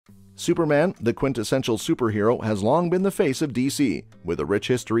Superman, the quintessential superhero, has long been the face of DC, with a rich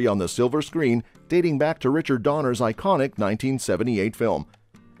history on the silver screen dating back to Richard Donner's iconic 1978 film.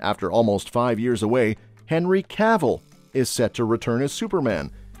 After almost 5 years away, Henry Cavill is set to return as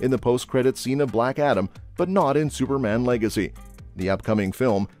Superman in the post-credits scene of Black Adam, but not in Superman Legacy. The upcoming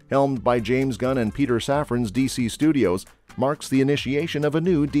film, helmed by James Gunn and Peter Safran's DC Studios, marks the initiation of a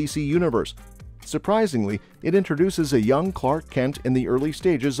new DC universe. Surprisingly, it introduces a young Clark Kent in the early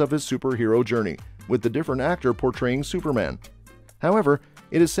stages of his superhero journey, with the different actor portraying Superman. However,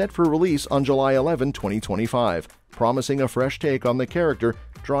 it is set for release on July 11, 2025, promising a fresh take on the character,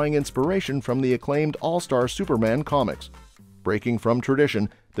 drawing inspiration from the acclaimed All-Star Superman comics. Breaking from tradition,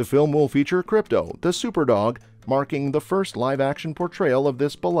 the film will feature Krypto, the Superdog, marking the first live-action portrayal of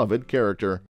this beloved character.